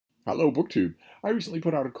Hello, BookTube. I recently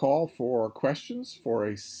put out a call for questions for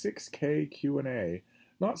a 6K Q&A.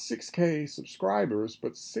 Not 6K subscribers,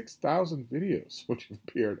 but 6,000 videos, which have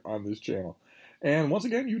appeared on this channel. And once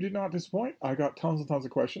again, you did not disappoint. I got tons and tons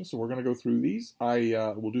of questions, so we're going to go through these.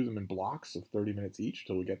 I will do them in blocks of 30 minutes each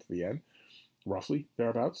till we get to the end, roughly,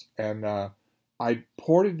 thereabouts. And I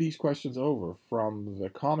ported these questions over from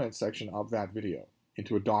the comment section of that video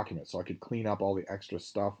into a document so I could clean up all the extra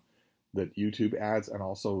stuff that YouTube adds, and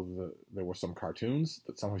also there were some cartoons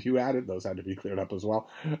that some of you added. Those had to be cleared up as well,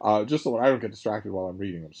 just so that I don't get distracted while I'm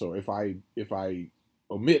reading them. So if I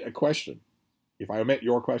omit a question, if I omit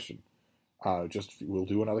your question, just we'll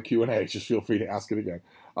do another Q&A. Just feel free to ask it again.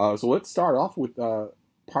 So let's start off with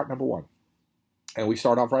part number one. And we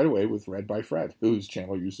start off right away with Read by Fred, whose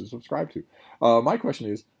channel you should subscribe to. My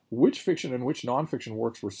question is, which fiction and which nonfiction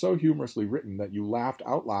works were so humorously written that you laughed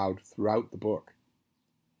out loud throughout the book?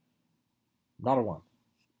 Not a one.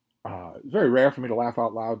 It's very rare for me to laugh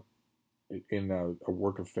out loud in a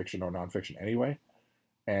work of fiction or nonfiction anyway.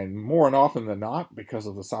 And more and often than not, because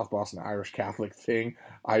of the South Boston Irish Catholic thing,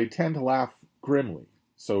 I tend to laugh grimly,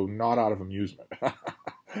 so not out of amusement.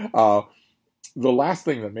 The last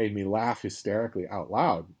thing that made me laugh hysterically out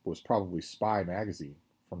loud was probably Spy magazine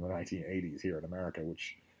from the 1980s here in America,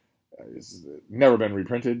 which has never been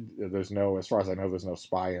reprinted. There's no, as far as I know, there's no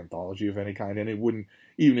spy anthology of any kind, and it wouldn't,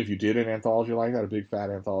 even if you did an anthology like that, a big fat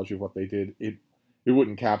anthology of what they did, it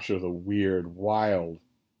wouldn't capture the weird, wild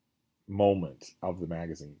moment of the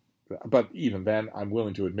magazine. But even then, I'm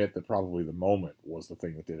willing to admit that probably the moment was the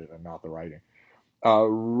thing that did it and not the writing.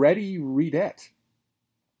 Ready Readette.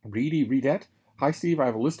 Reedy Readette. Hi, Steve. I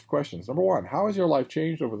have a list of questions. Number one, how has your life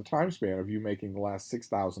changed over the time span of you making the last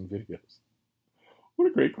 6,000 videos? What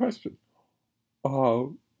a great question.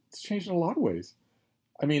 It's changed in a lot of ways.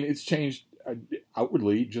 I mean, it's changed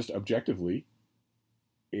outwardly, just objectively,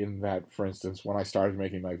 in that, for instance, when I started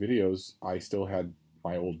making my videos, I still had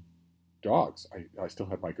my old dogs. I still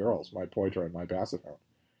had my girls, my pointer and my basset hound,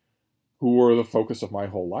 who were the focus of my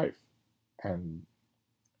whole life. And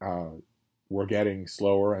were getting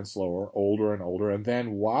slower and slower, older and older. And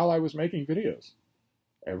then while I was making videos,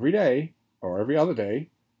 every day or every other day,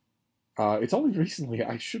 it's only recently,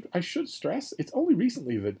 I should stress, it's only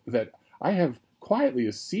recently that I have quietly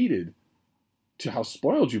acceded to how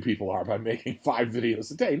spoiled you people are by making 5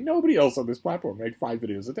 videos a day. Nobody else on this platform makes 5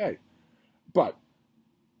 videos a day. But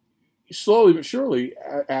slowly but surely,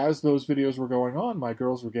 as those videos were going on, my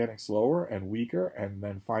girls were getting slower and weaker, and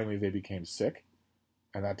then finally they became sick.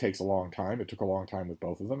 And that takes a long time. It took a long time with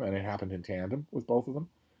both of them, and it happened in tandem with both of them.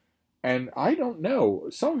 And I don't know.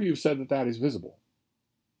 Some of you have said that that is visible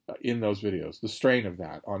in those videos. The strain of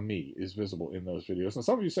that on me is visible in those videos. And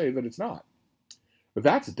some of you say that it's not. But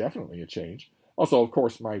that's definitely a change. Also, of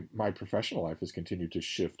course, my professional life has continued to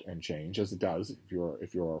shift and change, as it does if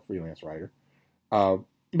you're a freelance writer.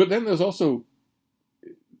 But then there's also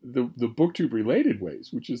the booktube related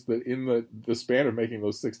ways, which is that in the span of making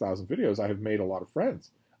those 6,000 videos, I have made a lot of friends.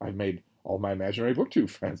 I've made all my imaginary booktube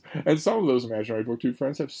friends. And some of those imaginary booktube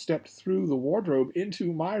friends have stepped through the wardrobe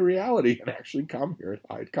into my reality and actually come here at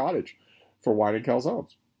Hyde Cottage for wine and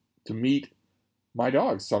calzones to meet my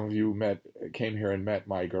dogs. Some of you came here and met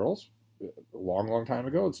my girls a long, long time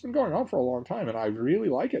ago. It's been going on for a long time, and I really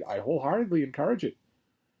like it. I wholeheartedly encourage it.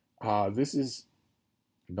 This is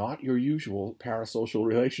not your usual parasocial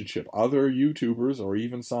relationship. Other YouTubers, or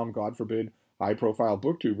even some, God forbid, high-profile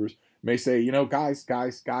booktubers, may say, you know, guys,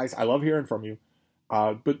 I love hearing from you,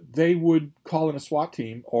 but they would call in a SWAT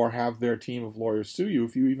team or have their team of lawyers sue you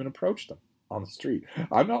if you even approached them on the street.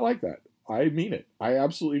 I'm not like that. I mean it. I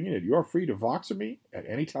absolutely mean it. You're free to Voxer me at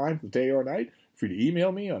any time of the day or night, free to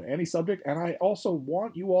email me on any subject, and I also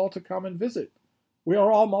want you all to come and visit. We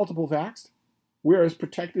are all multiple vaxxed. We're as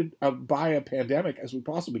protected by a pandemic as we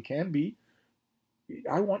possibly can be.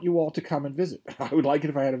 I want you all to come and visit. I would like it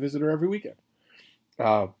if I had a visitor every weekend.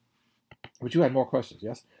 But you had more questions,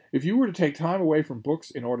 yes? If you were to take time away from books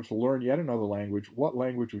in order to learn yet another language, what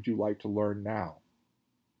language would you like to learn now?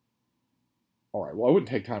 All right, well, I wouldn't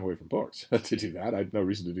take time away from books to do that. I had no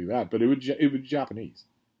reason to do that. But it would be Japanese.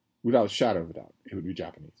 Without a shadow of a doubt, it would be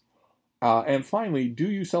Japanese. And finally, do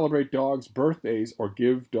you celebrate dogs' birthdays or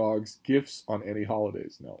give dogs gifts on any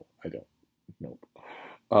holidays? No, I don't. Nope.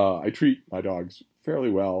 I treat my dogs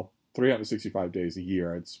fairly well 365 days a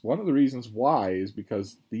year. It's one of the reasons why is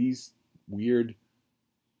because these weird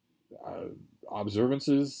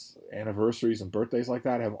observances, anniversaries, and birthdays like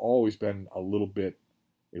that have always been a little bit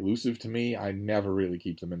elusive to me. I never really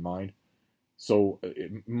keep them in mind. So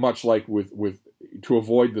much like with to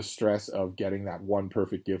avoid the stress of getting that one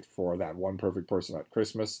perfect gift for that one perfect person at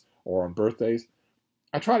Christmas or on birthdays,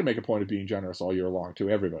 I try to make a point of being generous all year long to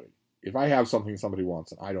everybody. If I have something somebody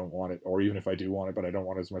wants and I don't want it, or even if I do want it but I don't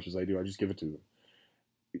want it as much as I do, I just give it to them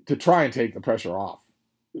to try and take the pressure off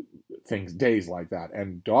things, days like that.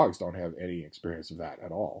 And dogs don't have any experience of that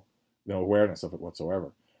at all, no awareness of it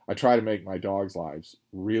whatsoever. I try to make my dogs' lives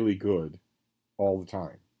really good all the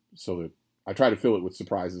time, so that I try to fill it with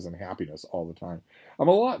surprises and happiness all the time. I'm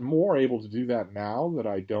a lot more able to do that now that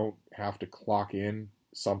I don't have to clock in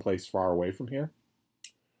someplace far away from here.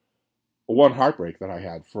 One heartbreak that I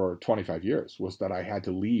had for 25 years was that I had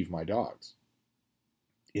to leave my dogs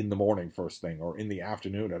in the morning first thing, or in the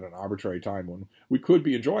afternoon at an arbitrary time when we could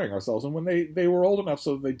be enjoying ourselves, and when they were old enough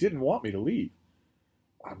so they didn't want me to leave.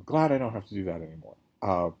 I'm glad I don't have to do that anymore.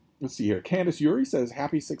 Let's see here. Candace Yuri says,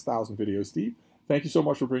 happy 6,000 videos, Steve. Thank you so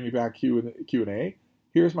much for bringing back Q&A.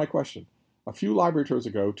 Here's my question. A few library tours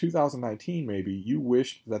ago, 2019 maybe, you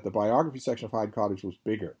wished that the biography section of Hyde Cottage was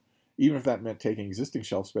bigger, even if that meant taking existing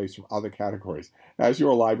shelf space from other categories. Has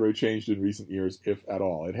your library changed in recent years, if at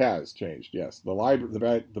all? It has changed, yes.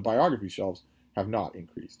 The biography shelves have not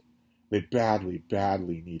increased. They badly,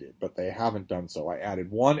 badly need it, but they haven't done so. I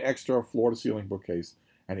added one extra floor-to-ceiling bookcase,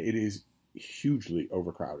 and it is hugely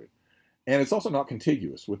overcrowded. And it's also not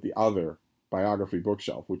contiguous with the other biography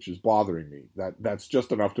bookshelf, which is bothering me. That's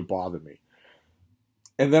just enough to bother me.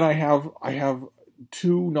 And then I have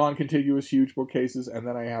two non-contiguous huge bookcases, and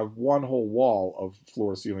then I have one whole wall of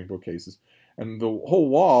floor-to-ceiling bookcases. And the whole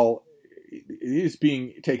wall is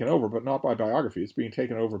being taken over, but not by biography. It's being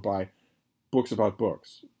taken over by books about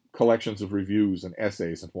books, collections of reviews and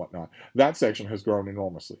essays and whatnot. That section has grown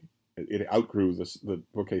enormously. It outgrew the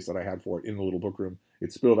bookcase that I had for it in the little book room.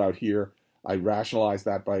 It spilled out here. I rationalized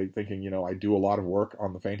that by thinking, I do a lot of work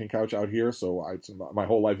on the fainting couch out here, so my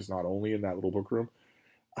whole life is not only in that little book room.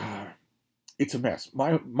 It's a mess.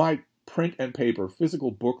 My print and paper physical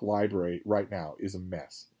book library right now is a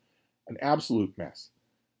mess, an absolute mess.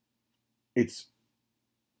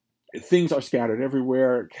 Things are scattered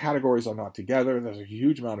everywhere. Categories are not together. There's a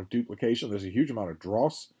huge amount of duplication. There's a huge amount of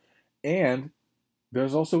dross, and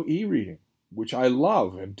there's also e-reading, which I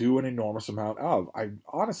love and do an enormous amount of. I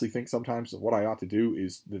honestly think sometimes that what I ought to do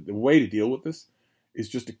is, the way to deal with this is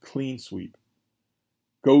just a clean sweep.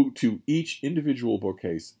 Go to each individual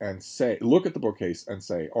bookcase and look at the bookcase and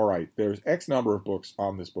say, all right, there's X number of books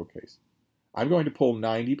on this bookcase. I'm going to pull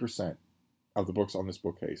 90% of the books on this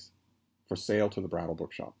bookcase for sale to the Brattle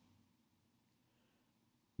Bookshop.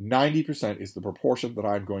 90% is the proportion that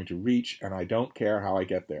I'm going to reach, and I don't care how I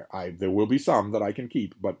get there. There will be some that I can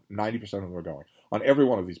keep, but 90% of them are going on every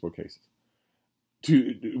one of these bookcases.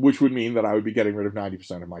 Which would mean that I would be getting rid of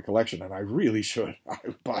 90% of my collection, and I really should.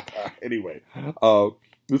 But anyway,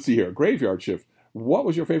 let's see here. Graveyard Shift. What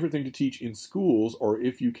was your favorite thing to teach in schools, or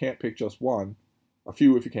if you can't pick just one, a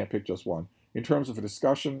few if you can't pick just one, in terms of a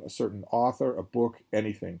discussion, a certain author, a book,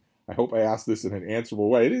 anything? I hope I asked this in an answerable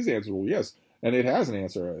way. It is answerable, yes. And it has an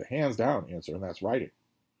answer, a hands-down answer, and that's writing.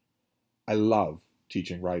 I love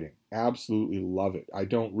teaching writing. Absolutely love it. I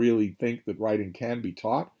don't really think that writing can be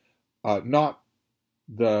taught. Not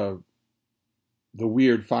the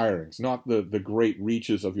weird firings, not the great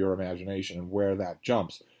reaches of your imagination and where that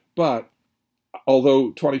jumps. But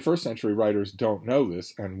although 21st century writers don't know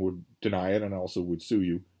this and would deny it and also would sue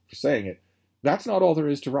you for saying it, that's not all there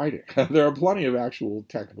is to writing. There are plenty of actual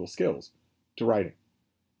technical skills to writing.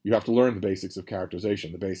 You have to learn the basics of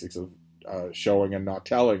characterization, the basics of showing and not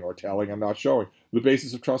telling, or telling and not showing, the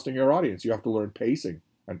basis of trusting your audience. You have to learn pacing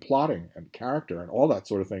and plotting and character and all that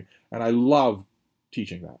sort of thing. And I love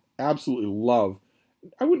teaching that. Absolutely love.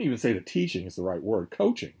 I wouldn't even say that teaching is the right word.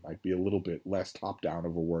 Coaching might be a little bit less top-down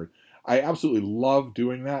of a word. I absolutely love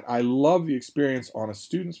doing that. I love the experience on a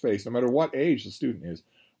student's face, no matter what age the student is,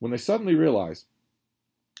 when they suddenly realize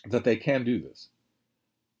that they can do this.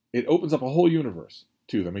 It opens up a whole universe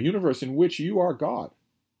to them, a universe in which you are God.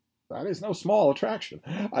 That is no small attraction.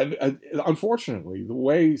 Unfortunately, the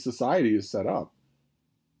way society is set up,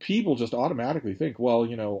 people just automatically think, well,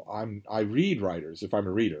 I read writers if I'm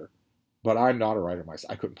a reader, but I'm not a writer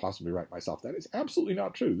myself. I couldn't possibly write myself. That is absolutely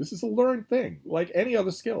not true. This is a learned thing, like any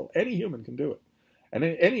other skill. Any human can do it, and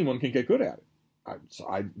anyone can get good at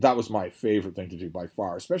it. That was my favorite thing to do by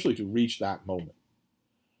far, especially to reach that moment.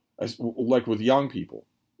 Like with young people,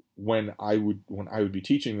 when I would be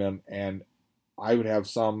teaching them, and I would have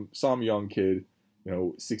some young kid,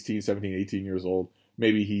 16, 17, 18 years old.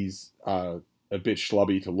 Maybe he's a bit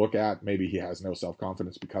schlubby to look at. Maybe he has no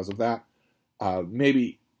self-confidence because of that.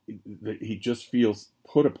 Maybe he just feels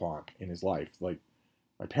put upon in his life. Like,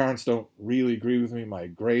 my parents don't really agree with me. My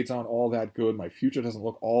grades aren't all that good. My future doesn't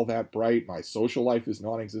look all that bright. My social life is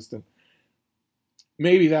non-existent.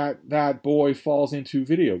 maybe that boy falls into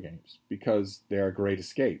video games because they're a great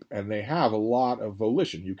escape, and they have a lot of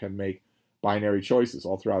volition. You can make binary choices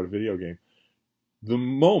all throughout a video game. The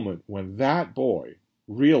moment when that boy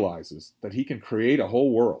realizes that he can create a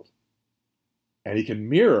whole world, and he can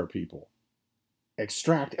mirror people,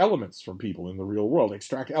 extract elements from people in the real world,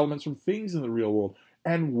 extract elements from things in the real world,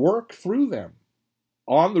 and work through them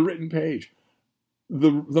on the written page.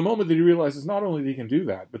 The moment that he realizes not only that he can do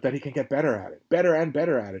that, but that he can get better at it, better and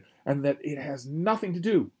better at it, and that it has nothing to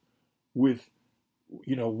do with,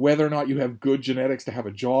 whether or not you have good genetics to have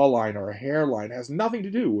a jawline or a hairline. It has nothing to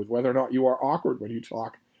do with whether or not you are awkward when you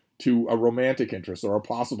talk to a romantic interest or a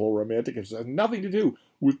possible romantic interest. It has nothing to do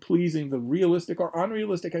with pleasing the realistic or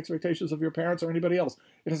unrealistic expectations of your parents or anybody else.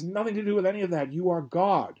 It has nothing to do with any of that. You are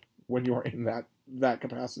God when you are in that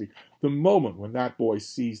capacity. The moment when that boy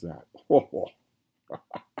sees that,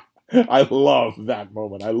 I love that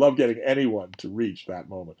moment. I love getting anyone to reach that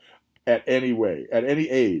moment at any way, at any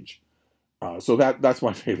age. So that's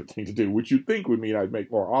my favorite thing to do, which you'd think would mean I'd make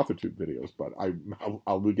more AuthorTube videos, but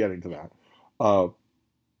I'll be getting to that.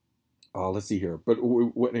 Let's see here. But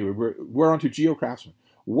anyway, we're on to Geocraftsman.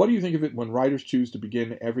 What do you think of it when writers choose to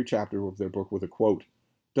begin every chapter of their book with a quote?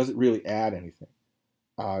 Does it really add anything?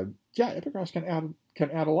 Yeah, epigraphs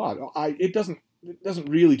can add a lot. It doesn't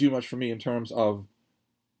really do much for me in terms of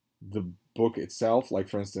the book itself. Like,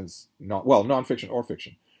 for instance, nonfiction or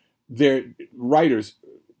fiction. Writers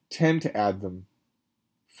tend to add them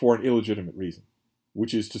for an illegitimate reason,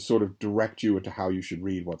 which is to sort of direct you into how you should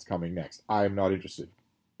read what's coming next. I am not interested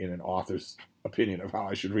in an author's opinion of how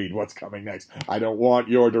I should read what's coming next. I don't want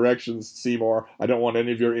your directions, Seymour. I don't want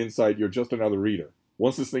any of your insight. You're just another reader.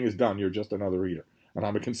 Once this thing is done, you're just another reader. And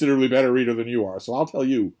I'm a considerably better reader than you are, so I'll tell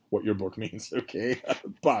you what your book means, okay?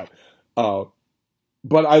 But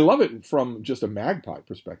I love it from just a magpie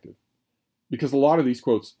perspective, because a lot of these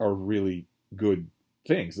quotes are really good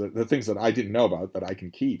things, the things that I didn't know about that I can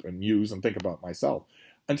keep and use and think about myself.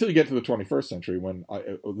 Until you get to the 21st century, when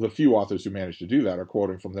the few authors who manage to do that are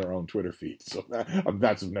quoting from their own Twitter feed. So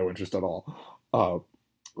that's of no interest at all.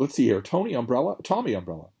 Let's see here. Tommy Umbrella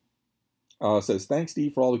says, thanks,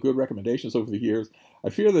 Steve, for all the good recommendations over the years. I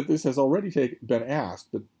fear that this has already been asked,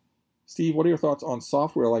 but Steve, what are your thoughts on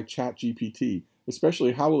software like ChatGPT?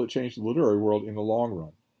 Especially, how will it change the literary world in the long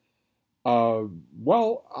run?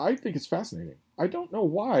 Well, I think it's fascinating. I don't know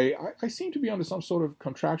why. I seem to be under some sort of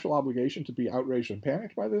contractual obligation to be outraged and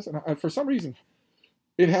panicked by this, and for some reason,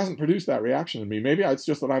 it hasn't produced that reaction in me. Maybe it's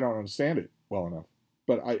just that I don't understand it well enough.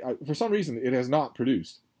 But for some reason, it has not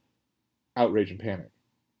produced outrage and panic.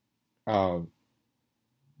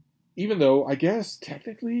 Even though, I guess,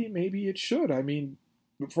 technically, maybe it should. I mean,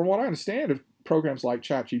 from what I understand of programs like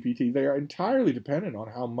ChatGPT, they are entirely dependent on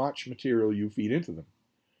how much material you feed into them.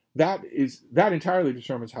 That entirely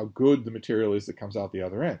determines how good the material is that comes out the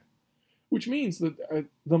other end. Which means that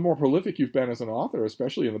the more prolific you've been as an author,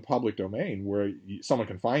 especially in the public domain, where someone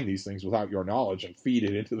can find these things without your knowledge and feed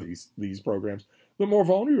it into these programs, the more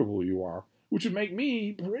vulnerable you are, which would make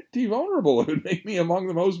me pretty vulnerable. It would make me among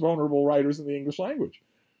the most vulnerable writers in the English language.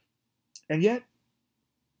 And yet,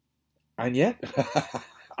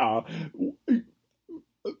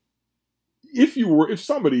 if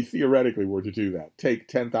somebody theoretically were to do that, take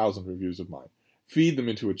 10,000 reviews of mine, feed them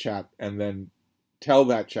into a chat, and then tell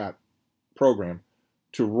that chat program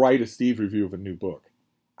to write a Steve review of a new book,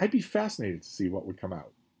 I'd be fascinated to see what would come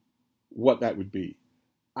out, what that would be.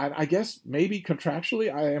 I guess maybe contractually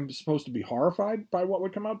I am supposed to be horrified by what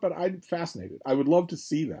would come out, but I'm fascinated. I would love to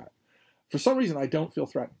see that. For some reason, I don't feel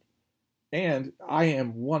threatened. And I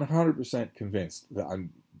am 100% convinced that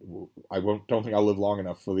don't think I'll live long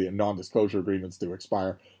enough for the non-disclosure agreements to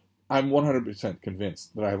expire. I'm 100%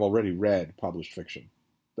 convinced that I have already read published fiction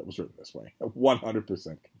that was written this way. 100%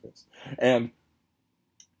 convinced. And,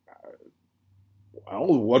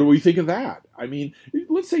 well, what do we think of that? I mean,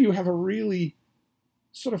 let's say you have a really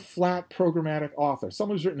sort of flat programmatic author,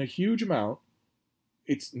 someone who's written a huge amount.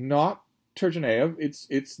 It's not Turgenev.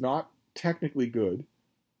 It's not technically good,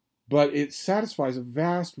 but it satisfies a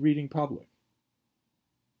vast reading public.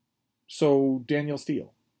 So Danielle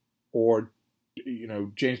Steele or,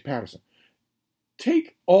 James Patterson.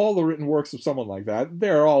 Take all the written works of someone like that.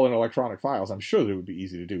 They're all in electronic files. I'm sure that it would be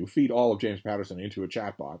easy to do. Feed all of James Patterson into a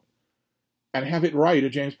chatbot and have it write a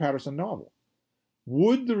James Patterson novel.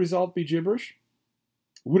 Would the result be gibberish?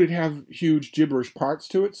 Would it have huge gibberish parts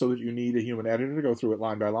to it so that you need a human editor to go through it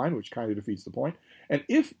line by line, which kind of defeats the point? And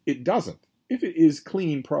if it doesn't, if it is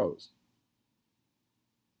clean prose,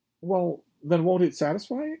 well, then won't it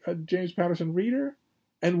satisfy a James Patterson reader?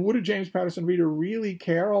 And would a James Patterson reader really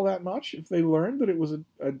care all that much if they learned that it was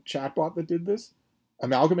a chatbot that did this?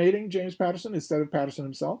 amalgamating James Patterson instead of Patterson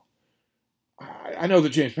himself. I know that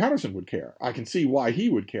James Patterson would care. I can see why he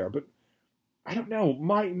would care, but I don't know.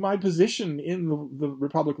 My position in the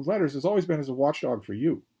Republic of Letters has always been as a watchdog for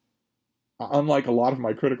you. Unlike a lot of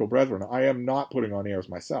my critical brethren, I am not putting on airs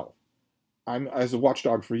myself. I'm as a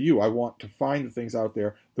watchdog for you. I want to find the things out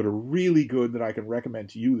there that are really good that I can recommend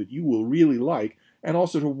to you that you will really like, and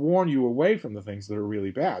also to warn you away from the things that are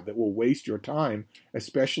really bad, that will waste your time,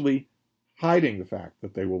 especially hiding the fact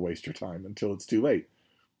that they will waste your time until it's too late.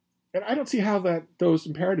 And I don't see how those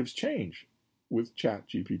imperatives change with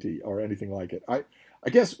ChatGPT or anything like it. I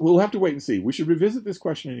guess we'll have to wait and see. We should revisit this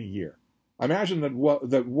question in a year. I imagine that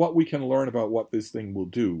what we can learn about what this thing will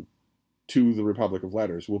do to the Republic of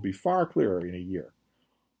Letters will be far clearer in a year.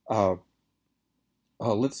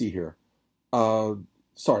 Let's see here.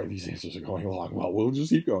 Sorry, these answers are going along well. We'll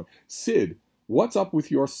just keep going. Sid, what's up with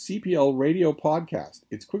your CPL radio podcast?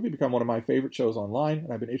 It's quickly become one of my favorite shows online,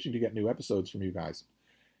 and I've been itching to get new episodes from you guys.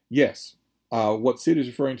 Yes, what Sid is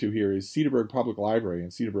referring to here is Cedarburg Public Library in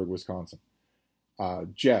Cedarburg, Wisconsin.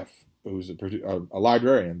 Jeff, who's a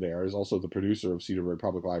librarian there, is also the producer of Cedarburg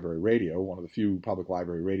Public Library Radio, one of the few public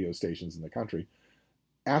library radio stations in the country,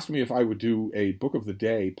 asked me if I would do a Book of the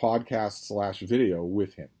Day podcast/video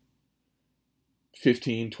with him.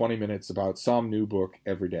 15, 20 minutes about some new book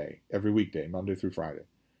every day, every weekday, Monday through Friday.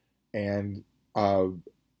 And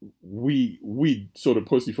we sort of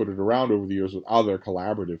pussyfooted around over the years with other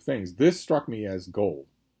collaborative things. This struck me as gold,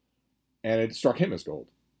 and it struck him as gold.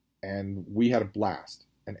 And we had a blast,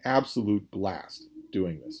 an absolute blast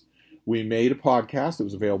doing this. We made a podcast. It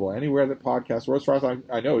was available anywhere that podcasts were. As far as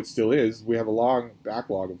I know, it still is. We have a long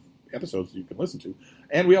backlog of episodes that you can listen to.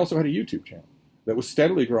 And we also had a YouTube channel that was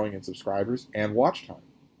steadily growing in subscribers and watch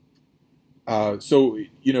time. So,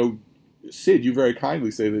 Sid, you very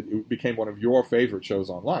kindly say that it became one of your favorite shows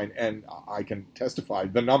online, and I can testify,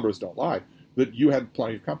 the numbers don't lie, that you had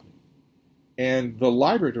plenty of company. And the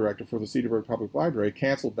library director for the Cedarburg Public Library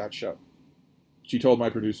canceled that show. She told my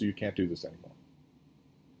producer, you can't do this anymore.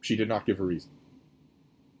 She did not give a reason.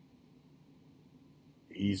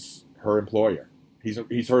 He's her employer.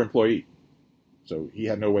 He's her employee. So he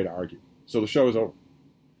had no way to argue. So the show is over.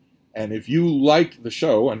 And if you liked the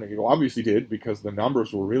show, and you obviously did because the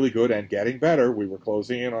numbers were really good and getting better, we were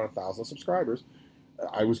closing in on 1,000 subscribers,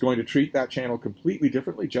 I was going to treat that channel completely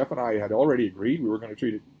differently. Jeff and I had already agreed we were going to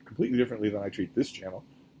treat it completely differently than I treat this channel.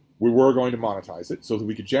 We were going to monetize it so that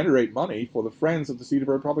we could generate money for the Friends of the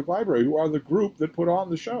Cedarburg Public Library, who are the group that put on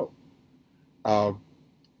the show.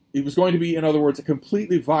 It was going to be, in other words, a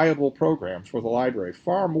completely viable program for the library,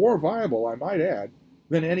 far more viable, I might add,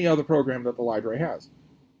 than any other program that the library has.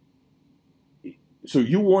 So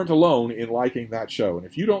you weren't alone in liking that show. And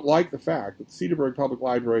if you don't like the fact that the Cedarburg Public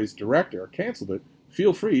Library's director canceled it,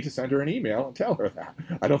 feel free to send her an email and tell her that.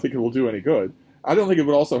 I don't think it will do any good. I don't think it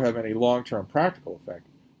would also have any long-term practical effect,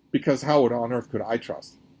 because how on earth could I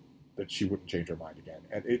trust that she wouldn't change her mind again?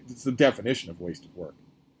 And it's the definition of wasted work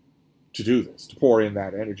to do this, to pour in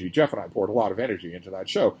that energy. Jeff and I poured a lot of energy into that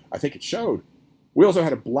show. I think it showed. We also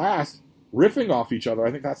had a blast riffing off each other.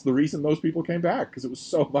 I think that's the reason those people came back, because it was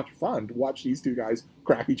so much fun to watch these two guys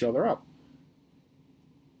crack each other up.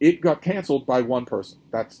 It got canceled by one person.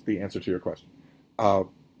 That's the answer to your question.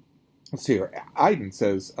 Let's see here. Aiden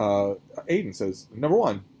says, number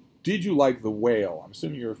one, did you like The Whale? I'm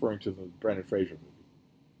assuming you're referring to the Brendan Fraser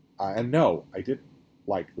movie. And no, I didn't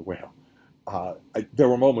like The Whale. There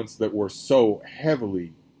were moments that were so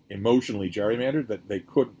heavily emotionally gerrymandered that they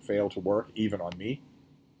couldn't fail to work, even on me.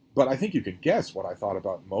 But I think you can guess what I thought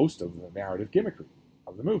about most of the narrative gimmickry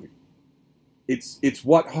of the movie. It's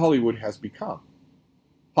what Hollywood has become.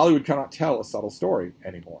 Hollywood cannot tell a subtle story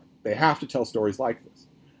anymore. They have to tell stories like this.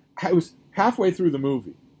 I was halfway through the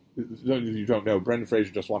movie. Those of you who don't know, Brendan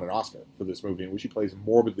Fraser just won an Oscar for this movie in which he plays a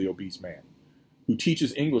morbidly obese man who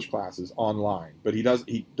teaches English classes online, but he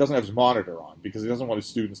doesn't have his monitor on because he doesn't want his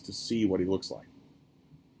students to see what he looks like.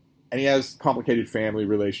 And he has complicated family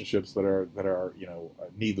relationships that are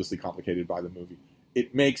needlessly complicated by the movie.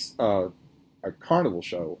 It makes a carnival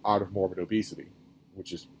show out of morbid obesity,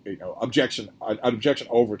 which is an objection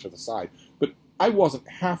over to the side. But I wasn't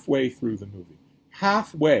halfway through the movie.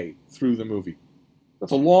 Halfway through the movie.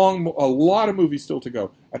 That's a lot of movies still to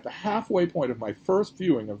go. At the halfway point of my first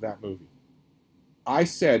viewing of that movie, I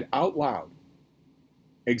said out loud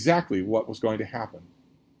exactly what was going to happen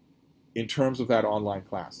in terms of that online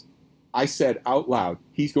class. I said out loud,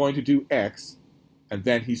 he's going to do X, and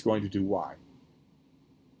then he's going to do Y.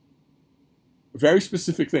 Very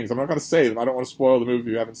specific things. I'm not going to say them. I don't want to spoil the movie if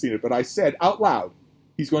you haven't seen it. But I said out loud,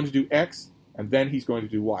 he's going to do X, and then he's going to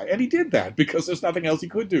do Y. And he did that because there's nothing else he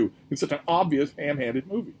could do in such an obvious ham-handed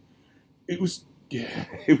movie. It was, yeah,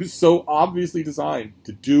 it was so obviously designed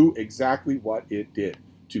to do exactly what it did,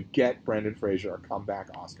 to get Brendan Fraser a comeback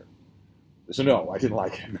Oscar. So no, I didn't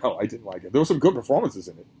like it. No, I didn't like it. There were some good performances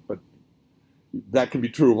in it, but that can be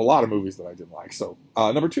true of a lot of movies that I didn't like. So,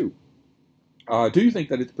 number 2, do you think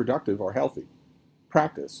that it's productive or healthy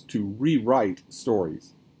practice to rewrite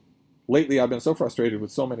stories? Lately, I've been so frustrated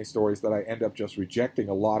with so many stories that I end up just rejecting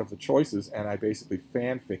a lot of the choices, and I basically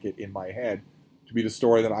fanfic it in my head to be the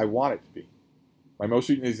story that I want it to be. My most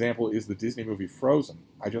recent example is the Disney movie Frozen.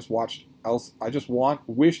 I just wished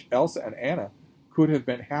Elsa and Anna could have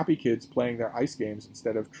been happy kids playing their ice games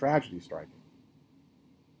instead of tragedy striking.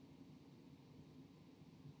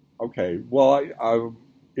 Okay, well,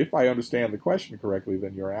 if I understand the question correctly,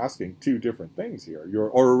 then you're asking two different things here.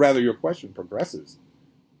 Or rather, your question progresses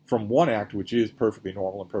from one act which is perfectly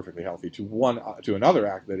normal and perfectly healthy to another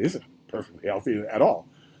act that isn't perfectly healthy at all.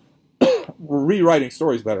 We're rewriting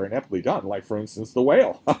stories that are ineptly done, like, for instance, The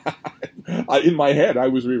Whale. In my head, I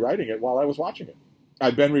was rewriting it while I was watching it.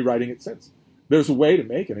 I've been rewriting it since. There's a way to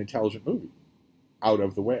make an intelligent movie out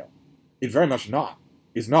of The Whale. It very much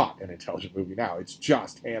is not an intelligent movie now. It's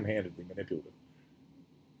just ham-handedly manipulative.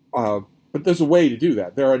 But there's a way to do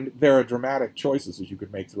that. There are dramatic choices that you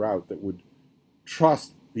could make throughout that would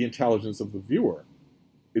trust the intelligence of the viewer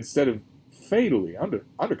instead of fatally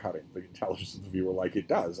undercutting the intelligence of the viewer like it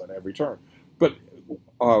does on every turn. But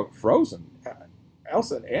Frozen,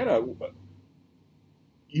 Elsa and Anna,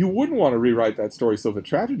 you wouldn't want to rewrite that story so the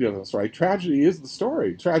tragedy doesn't strike. Tragedy is the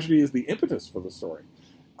story. Tragedy is the impetus for the story.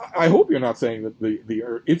 I hope you're not saying that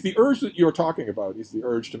if the urge that you're talking about is the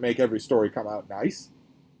urge to make every story come out nice,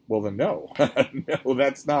 well then no. No,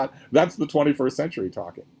 that's not. That's the 21st century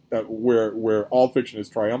talking, where all fiction is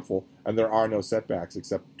triumphal and there are no setbacks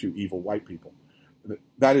except to evil white people.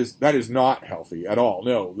 That is not healthy at all.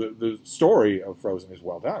 No, the story of Frozen is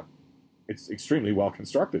well done. It's extremely well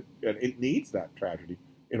constructed, and it needs that tragedy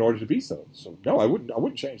in order to be so. So no, I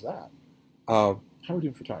wouldn't change that. How are we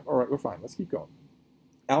doing for time? All right, we're fine. Let's keep going.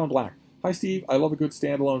 Alan Black. Hi, Steve. I love a good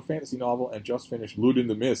standalone fantasy novel and just finished Lute in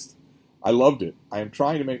the Mist. I loved it. I am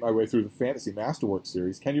trying to make my way through the Fantasy Masterworks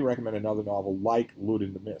series. Can you recommend another novel like Lute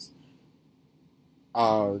in the Mist?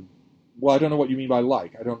 Well, I don't know what you mean by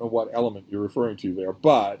like. I don't know what element you're referring to there,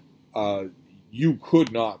 but you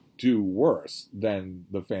could not do worse than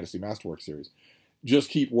the Fantasy Masterworks series. Just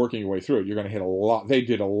keep working your way through it. You're going to hit a lot. They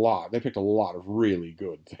did a lot. They picked a lot of really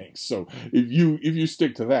good things. So if you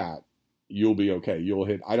stick to that, you'll be okay. You'll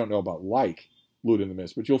hit, I don't know about like Lute in the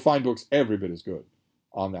Mist, but you'll find books every bit as good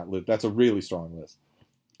on that list. That's a really strong list.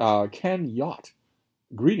 Ken Yacht.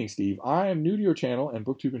 Greetings, Steve. I am new to your channel and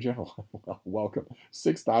BookTube in general. Well, welcome.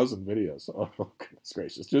 6,000 videos. Oh, goodness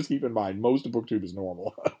gracious. Just keep in mind, most of BookTube is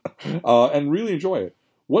normal. And really enjoy it.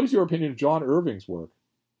 What is your opinion of John Irving's work?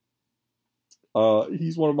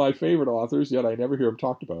 He's one of my favorite authors, yet I never hear him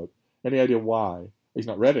talked about. Any idea why? He's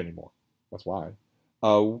not read anymore. That's why.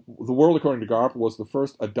 The World According to Garp was the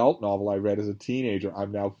first adult novel I read as a teenager.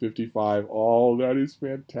 I'm now 55. Oh, that is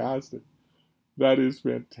fantastic. That is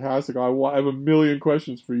fantastic. I have a million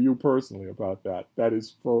questions for you personally about that. That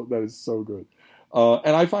is so good.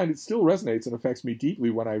 And I find it still resonates and affects me deeply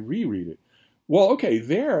when I reread it. Well, okay,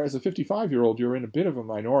 there, as a 55-year-old, you're in a bit of a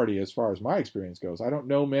minority as far as my experience goes. I don't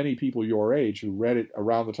know many people your age who read it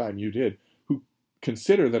around the time you did who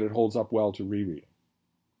consider that it holds up well to rereading.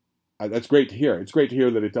 That's great to hear. It's great to hear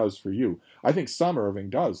that it does for you. I think some Irving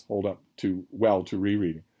does hold up well to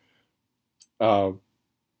rereading. I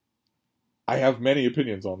have many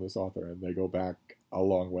opinions on this author, and they go back a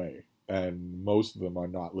long way, and most of them are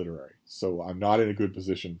not literary. So I'm not in a good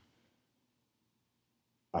position.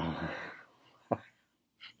 I'm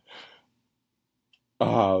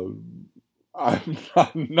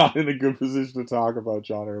not in a good position to talk about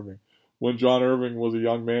John Irving. When John Irving was a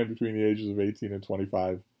young man between the ages of 18 and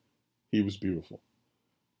 25, he was beautiful.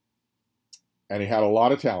 And he had a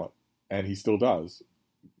lot of talent, and he still does.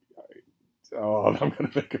 Oh, I'm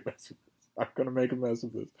going to make a mess of this. I'm going to make a mess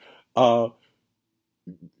of this.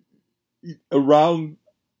 Around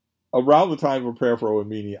the time of A Prayer for Owen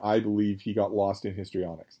Meany, I believe he got lost in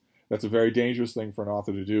histrionics. That's a very dangerous thing for an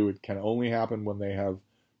author to do. It can only happen when they have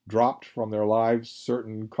dropped from their lives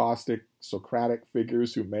certain caustic, Socratic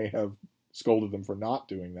figures who may have scolded them for not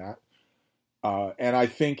doing that. And I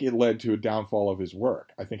think it led to a downfall of his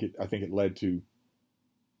work. I think it led to,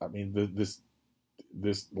 I mean,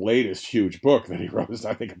 this latest huge book that he wrote is,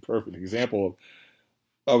 I think, a perfect example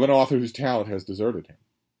of an author whose talent has deserted him.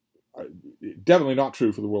 Definitely not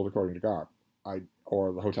true for The World According to Garp,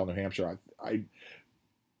 or The Hotel New Hampshire.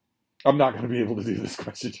 I'm not going to be able to do this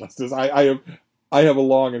question justice. I have a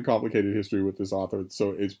long and complicated history with this author,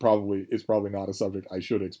 so it's probably not a subject I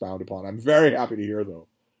should expound upon. I'm very happy to hear though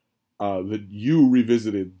that you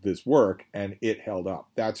revisited this work and it held up.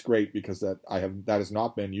 That's great because that has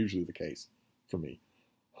not been usually the case for me.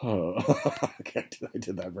 I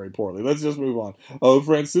did that very poorly. Let's just move on. Oh,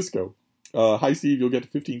 Francisco. Hi, Steve. You'll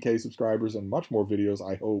get to 15K subscribers and much more videos,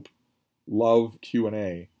 I hope. Love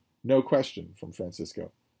Q&A. No question from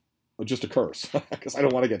Francisco. Just a curse, because I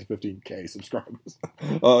don't want to get to 15K subscribers.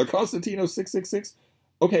 Constantino666.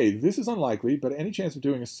 Okay, this is unlikely, but any chance of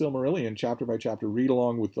doing a Silmarillion chapter-by-chapter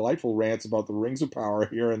read-along with delightful rants about the Rings of Power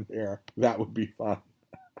here and there? That would be fun.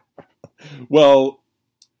 Well,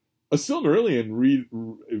 a Silmarillion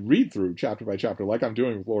read-through chapter-by-chapter, like I'm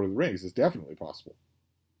doing with Lord of the Rings, is definitely possible.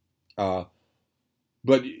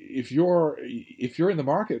 But if you're in the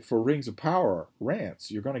market for Rings of Power rants,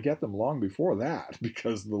 you're going to get them long before that,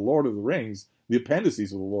 because the Lord of the Rings, the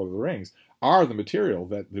appendices of the Lord of the Rings, are the material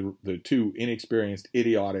that the two inexperienced,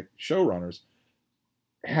 idiotic showrunners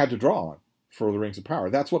had to draw on for the Rings of Power.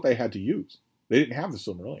 That's what they had to use. They didn't have the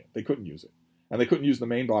Silmarillion. They couldn't use it. And they couldn't use the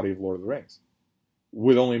main body of Lord of the Rings,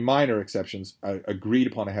 with only minor exceptions agreed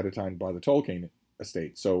upon ahead of time by the Tolkien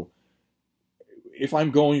estate. So if I'm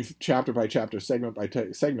going chapter by chapter, segment by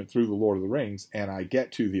segment through the Lord of the Rings, and I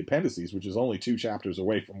get to the appendices, which is only 2 chapters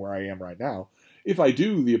away from where I am right now, if I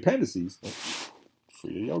do the appendices,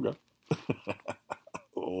 Frida Yoga.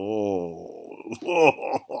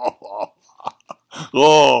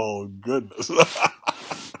 Oh, goodness.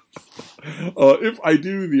 If I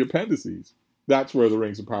do the appendices, that's where the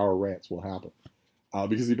Rings of Power rants will happen.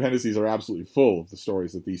 Because the appendices are absolutely full of the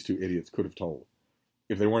stories that these two idiots could have told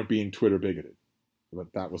if they weren't being Twitter bigoted.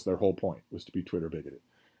 But that was their whole point, was to be Twitter bigoted.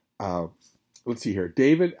 Let's see here.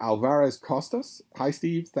 David Alvarez Costas. Hi,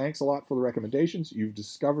 Steve. Thanks a lot for the recommendations. You've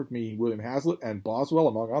discovered me William Hazlitt and Boswell,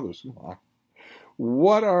 among others.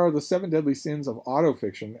 What are the 7 deadly sins of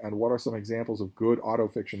autofiction, and what are some examples of good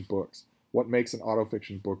autofiction books? What makes an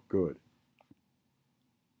autofiction book good?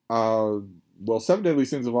 Well, 7 deadly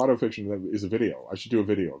sins of autofiction is a video. I should do a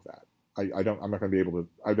video of that. I'm not going to be able to.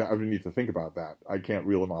 I need to think about that. I can't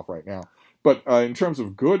reel them off right now. But in terms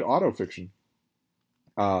of good autofiction,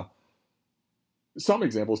 some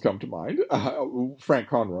examples come to mind. Frank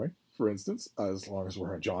Conroy, for instance, as long as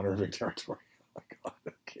we're in John Irving territory. Oh my God.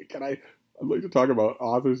 Okay, I'd like to talk about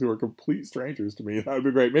authors who are complete strangers to me. That would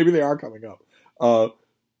be great. Maybe they are coming up.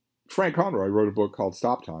 Frank Conroy wrote a book called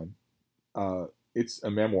Stop Time. It's a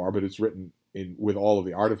memoir, but it's written with all of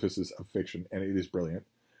the artifices of fiction, and it is brilliant.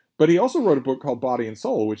 But he also wrote a book called Body and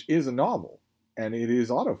Soul, which is a novel, and it is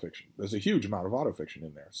autofiction. There's a huge amount of autofiction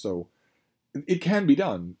in there. So it can be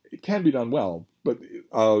done. It can be done well. But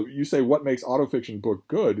you say what makes autofiction book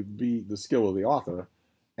good? It'd be the skill of the author.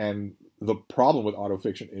 And the problem with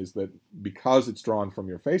autofiction is that because it's drawn from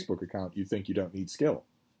your Facebook account, you think you don't need skill.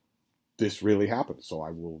 This really happened, so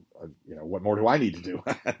I will, what more do I need to do?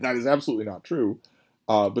 That is absolutely not true.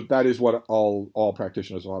 But that is what all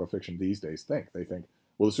practitioners of autofiction these days think. They think,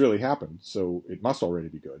 well, this really happened, so it must already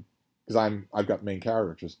be good. Because I've got main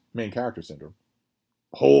character syndrome.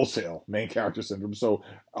 Wholesale main character syndrome, so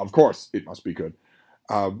of course it must be good.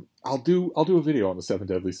 I'll do a video on the 7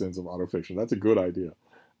 deadly sins of autofiction. That's a good idea.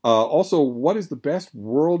 Also, what is the best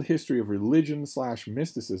world history of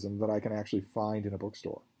religion/mysticism that I can actually find in a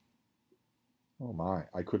bookstore? Oh my,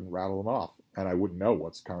 I couldn't rattle them off, and I wouldn't know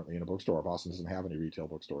what's currently in a bookstore. Boston doesn't have any retail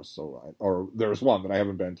bookstores, or there's one that I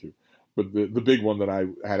haven't been to, but the big one that I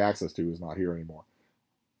had access to is not here anymore.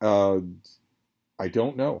 I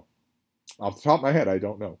don't know. Off the top of my head, I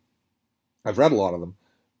don't know. I've read a lot of them,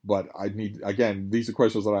 but I need, again, these are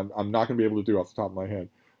questions that I'm not going to be able to do off the top of my head.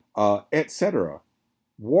 Etc.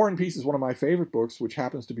 War and Peace is one of my favorite books, which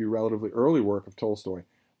happens to be relatively early work of Tolstoy.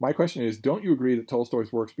 My question is, don't you agree that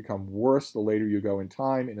Tolstoy's works become worse the later you go in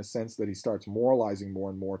time, in a sense that he starts moralizing more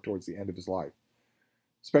and more towards the end of his life?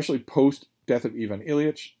 Especially post-death of Ivan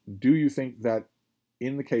Ilyich, do you think that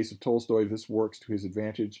in the case of Tolstoy, this works to his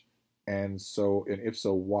advantage, and if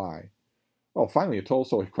so, why? Well, finally, a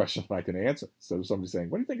Tolstoy question that I can answer, instead of somebody saying,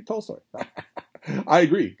 what do you think of Tolstoy? I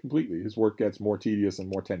agree completely. His work gets more tedious and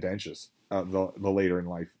more tendentious the later in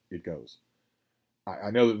life it goes.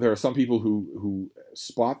 I know that there are some people who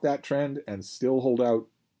spot that trend and still hold out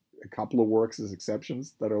a couple of works as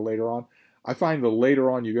exceptions that are later on. I find the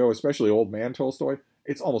later on you go, especially Old Man Tolstoy,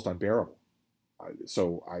 it's almost unbearable.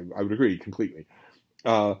 So I would agree completely.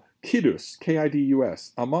 Kidus,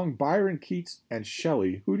 Kidus, among Byron, Keats, and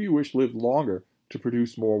Shelley, who do you wish lived longer to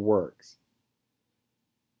produce more works?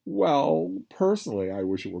 Well, personally, I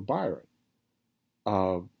wish it were Byron.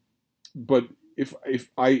 But if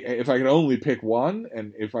I could only pick one,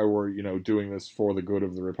 and if I were doing this for the good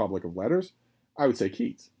of the Republic of Letters, I would say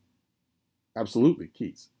Keats. Absolutely,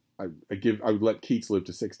 Keats. I would let Keats live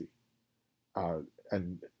to 60,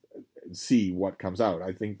 and see what comes out.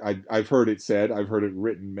 I think I've heard it said, I've heard it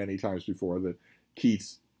written many times before, that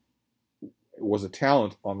Keats was a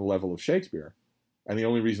talent on the level of Shakespeare, and the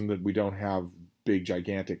only reason that we don't have big,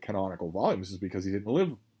 gigantic canonical volumes is because he didn't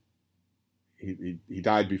live. He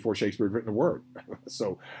died before Shakespeare had written a word.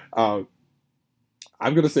 So I'm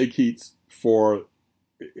going to say Keats for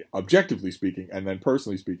objectively speaking, and then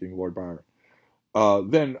personally speaking, Lord Byron.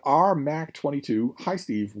 Then R Mac 22. Hi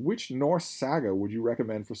Steve, which Norse saga would you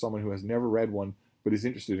recommend for someone who has never read one but is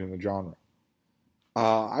interested in the genre?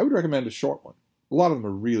 I would recommend a short one. A lot of them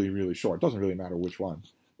are really, really short. It doesn't really matter which one.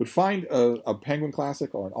 But find a Penguin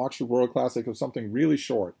classic or an Oxford World classic or something really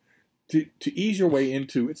short to ease your way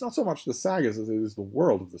into. It's not so much the sagas as it is the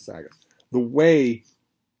world of the sagas. The way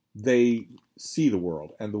they see the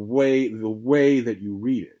world and the way that you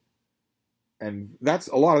read it. And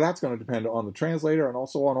a lot of that's going to depend on the translator and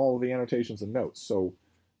also on all of the annotations and notes. So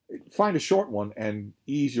find a short one and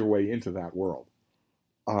ease your way into that world.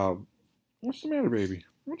 What's the matter, baby?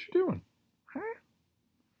 What you doing? Huh?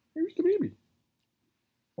 Here's the baby.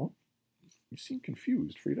 Oh, you seem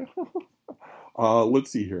confused, Frida.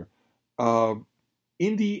 Let's see here. Indie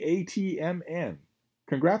ATMN.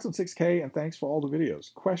 Congrats on 6K and thanks for all the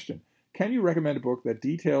videos. Question. Can you recommend a book that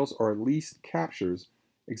details or at least captures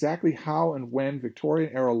exactly how and when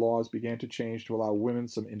Victorian-era laws began to change to allow women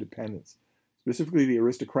some independence, specifically the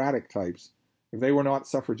aristocratic types, if they were not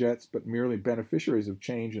suffragettes but merely beneficiaries of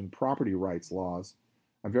change in property rights laws?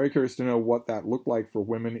 I'm very curious to know what that looked like for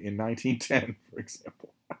women in 1910, for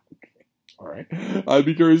example. Okay. All right. I'd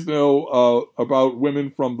be curious to know about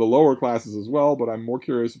women from the lower classes as well, but I'm more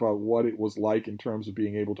curious about what it was like in terms of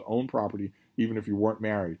being able to own property even if you weren't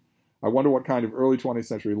married. I wonder what kind of early 20th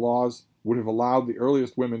century laws would have allowed the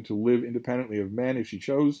earliest women to live independently of men if she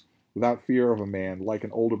chose, without fear of a man, like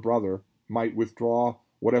an older brother, might withdraw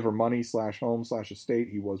whatever money/home/estate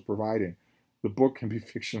he was providing. The book can be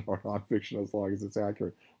fiction or nonfiction as long as it's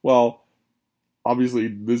accurate. Well, obviously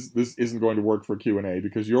this isn't going to work for Q&A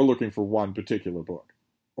because you're looking for one particular book,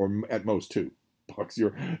 or at most two books.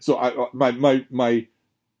 My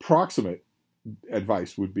proximate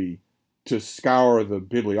advice would be to scour the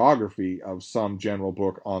bibliography of some general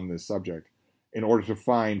book on this subject in order to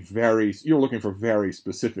find you're looking for very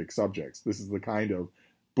specific subjects. This is the kind of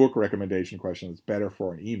book recommendation question that's better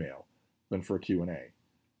for an email than for a Q&A.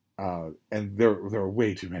 And there are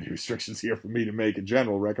way too many restrictions here for me to make a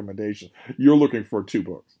general recommendation. You're looking for two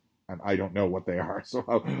books, and I don't know what they are, so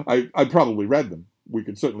I probably read them. We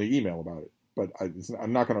could certainly email about it, but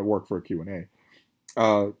I'm not going to work for a Q&A.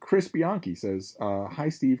 Chris Bianchi says, hi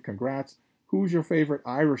Steve, congrats. Who's your favorite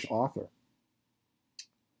Irish author?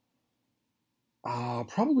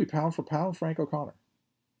 Probably pound for pound, Frank O'Connor.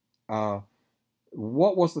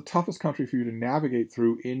 What was the toughest country for you to navigate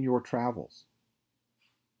through in your travels?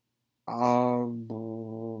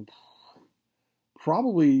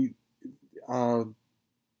 Probably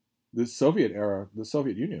the Soviet era, the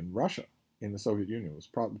Soviet Union, Russia in the Soviet Union was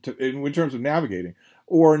probably, in terms of navigating,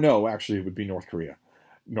 or no, actually it would be North Korea.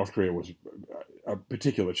 North Korea was a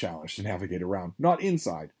particular challenge to navigate around, not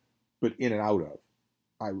inside, but in and out of.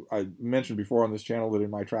 I mentioned before on this channel that in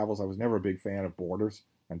my travels I was never a big fan of borders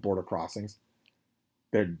and border crossings.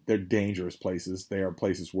 They're dangerous places. They are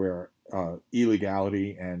places where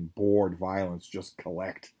illegality and bored violence just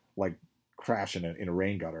collect like crash in a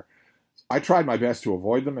rain gutter. I tried my best to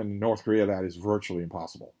avoid them, and in North Korea that is virtually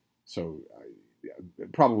impossible. So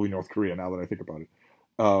probably North Korea now that I think about it.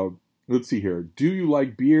 Let's see here. Do you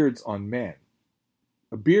like beards on men?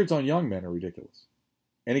 Beards on young men are ridiculous.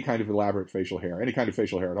 Any kind of elaborate facial hair, any kind of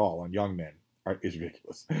facial hair at all on young men is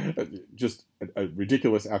ridiculous. Just a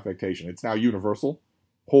ridiculous affectation. It's now universal.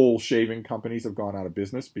 Whole shaving companies have gone out of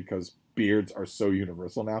business because beards are so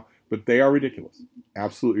universal now, but they are ridiculous.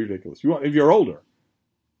 Absolutely ridiculous. If you're older,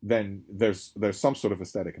 then there's some sort of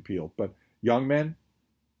aesthetic appeal. But young men,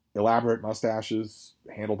 elaborate mustaches,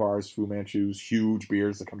 handlebars, Fu Manchus, huge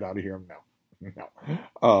beards that come down to here,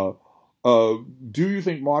 no. Do you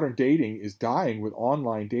think modern dating is dying with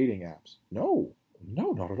online dating apps? No,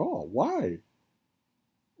 not at all. Why?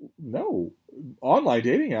 No. Online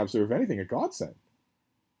dating apps are, if anything, a godsend.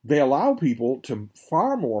 They allow people to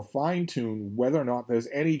far more fine-tune whether or not there's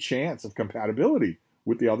any chance of compatibility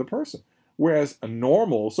with the other person. Whereas a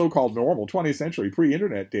so-called normal 20th century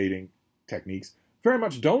pre-internet dating techniques very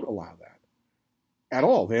much don't allow that at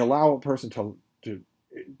all. They allow a person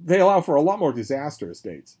they allow for a lot more disastrous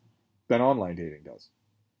dates than online dating does.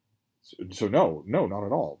 So no, not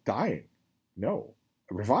at all. Dying, no.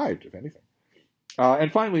 Revived, if anything.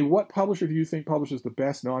 And finally, what publisher do you think publishes the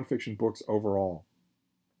best nonfiction books overall?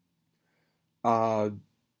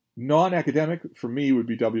 Non-academic, for me, would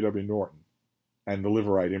be W. W. Norton and the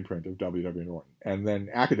Liverite imprint of W. W. Norton. And then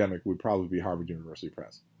academic would probably be Harvard University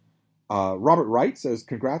Press. Robert Wright says,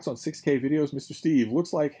 congrats on 6K videos, Mr. Steve.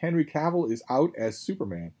 Looks like Henry Cavill is out as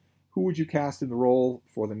Superman. Who would you cast in the role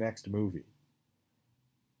for the next movie?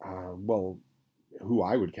 Well, who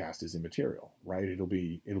I would cast is immaterial, right? It'll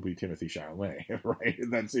be Timothy Chalamet, right?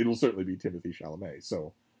 It'll certainly be Timothy Chalamet.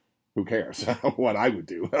 So who cares what I would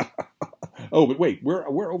do? Oh, but wait,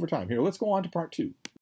 we're over time here. Let's go on to part 2.